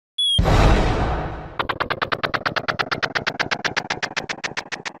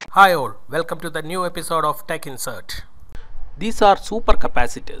Hi all, welcome to the new episode of Tech Insert. These are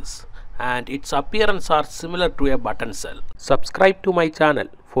supercapacitors and its appearance are similar to a button cell. Subscribe to my channel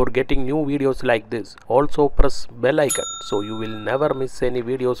for getting new videos like this. Also press bell icon so you will never miss any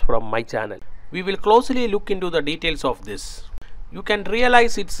videos from my channel. We will closely look into the details of this. You can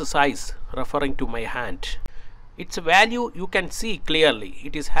realize its size referring to my hand. Its value you can see clearly.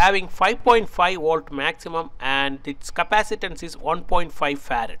 It is having 5.5 volt maximum and its capacitance is 1.5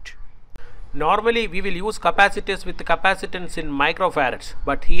 farad. Normally we will use capacitors with capacitance in microfarads,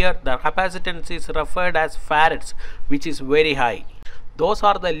 but here the capacitance is referred as farads, which is very high. Those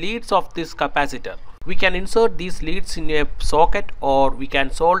are the leads of this capacitor. We can insert these leads in a socket, or we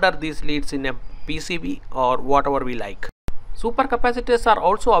can solder these leads in a PCB or whatever we like. Supercapacitors are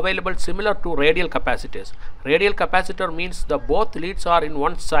also available similar to radial capacitors. Radial capacitor means the both leads are in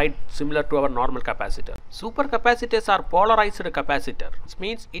one side, similar to our normal capacitor. Supercapacitors are polarized capacitor, which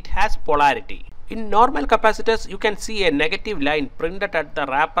means it has polarity. In normal capacitors you can see a negative line printed at the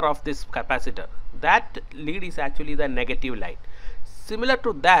wrapper of this capacitor. That lead is actually the negative line. Similar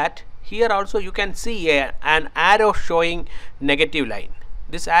to that, here also you can see an arrow showing negative line.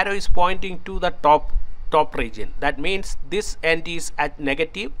 This arrow is pointing to the top region. That means this end is at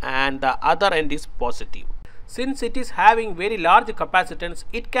negative and the other end is positive. Since it is having very large capacitance,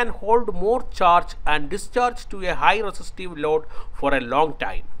 it can hold more charge and discharge to a high resistive load for a long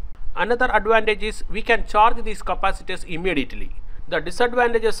time. Another advantage is we can charge these capacitors immediately. The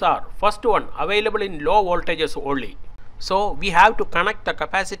disadvantages are, first one, available in low voltages only. So we have to connect the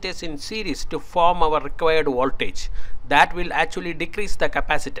capacitors in series to form our required voltage. That will actually decrease the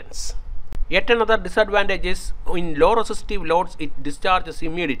capacitance. Yet another disadvantage is in low resistive loads it discharges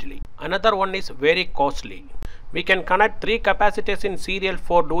immediately. Another one is very costly. We can connect 3 capacitors in serial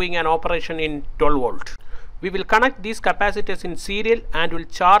for doing an operation in 12 volt. We will connect these capacitors in serial and will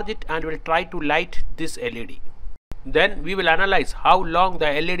charge it and will try to light this LED. Then we will analyze how long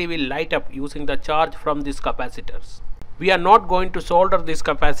the LED will light up using the charge from these capacitors. We are not going to solder these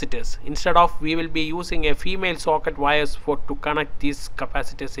capacitors. Instead of, we will be using a female socket wires to connect these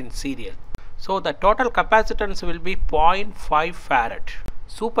capacitors in serial. So the total capacitance will be 0.5 farad.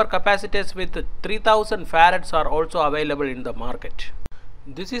 Supercapacitors with 3000 farads are also available in the market.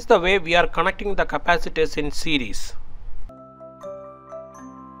 This is the way we are connecting the capacitors in series.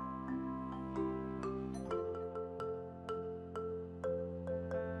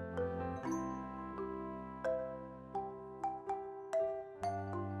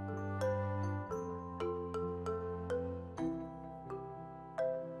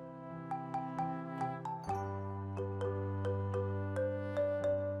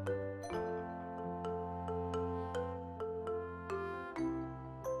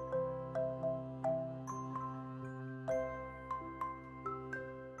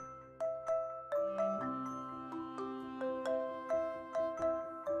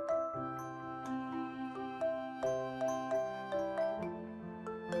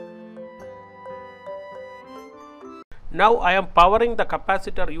 Now I am powering the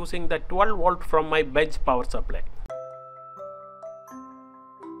capacitor using the 12 volt from my bench power supply.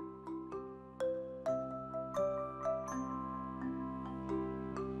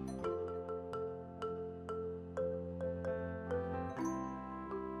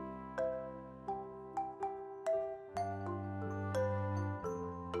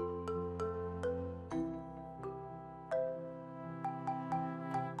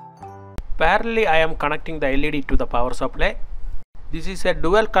 Parallelly, I am connecting the LED to the power supply. This is a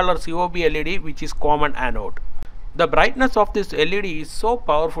dual color COB LED which is common anode. The brightness of this LED is so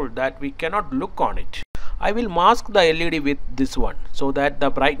powerful that we cannot look on it. I will mask the LED with this one so that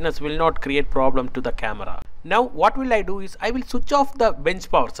the brightness will not create problem to the camera. Now what will I do is I will switch off the bench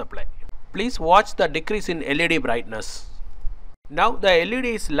power supply. Please watch the decrease in LED brightness. Now the LED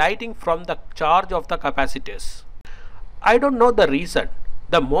is lighting from the charge of the capacitors. I don't know the reason.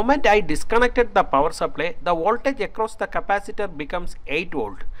 The moment I disconnected the power supply, the voltage across the capacitor becomes 8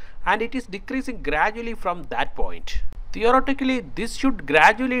 volt and it is decreasing gradually from that point. Theoretically, this should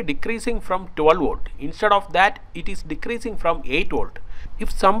gradually decreasing from 12 volt. Instead of that, it is decreasing from 8 volt.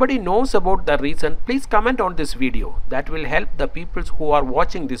 If somebody knows about the reason, please comment on this video. That will help the people who are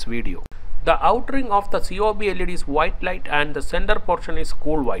watching this video. The outer ring of the COB LED is white light and the center portion is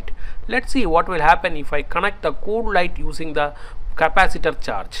cool white. Let's see what will happen if I connect the cool light using the capacitor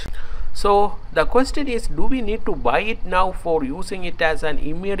charge. So the question is, do we need to buy it now for using it as an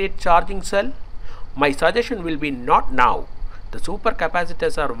immediate charging cell? My suggestion will be not now. The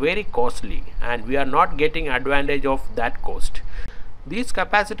supercapacitors are very costly and we are not getting advantage of that cost. These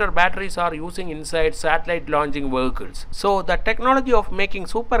capacitor batteries are using inside satellite launching vehicles. So the technology of making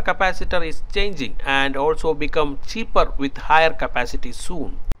supercapacitor is changing and also become cheaper with higher capacity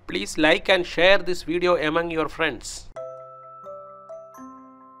soon. Please like and share this video among your friends.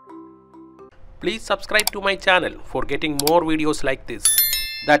 Please subscribe to my channel for getting more videos like this.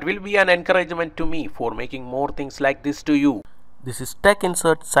 That will be an encouragement to me for making more things like this to you. This is Tech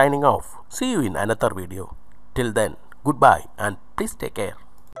Insert signing off. See you in another video. Till then, goodbye and please take care.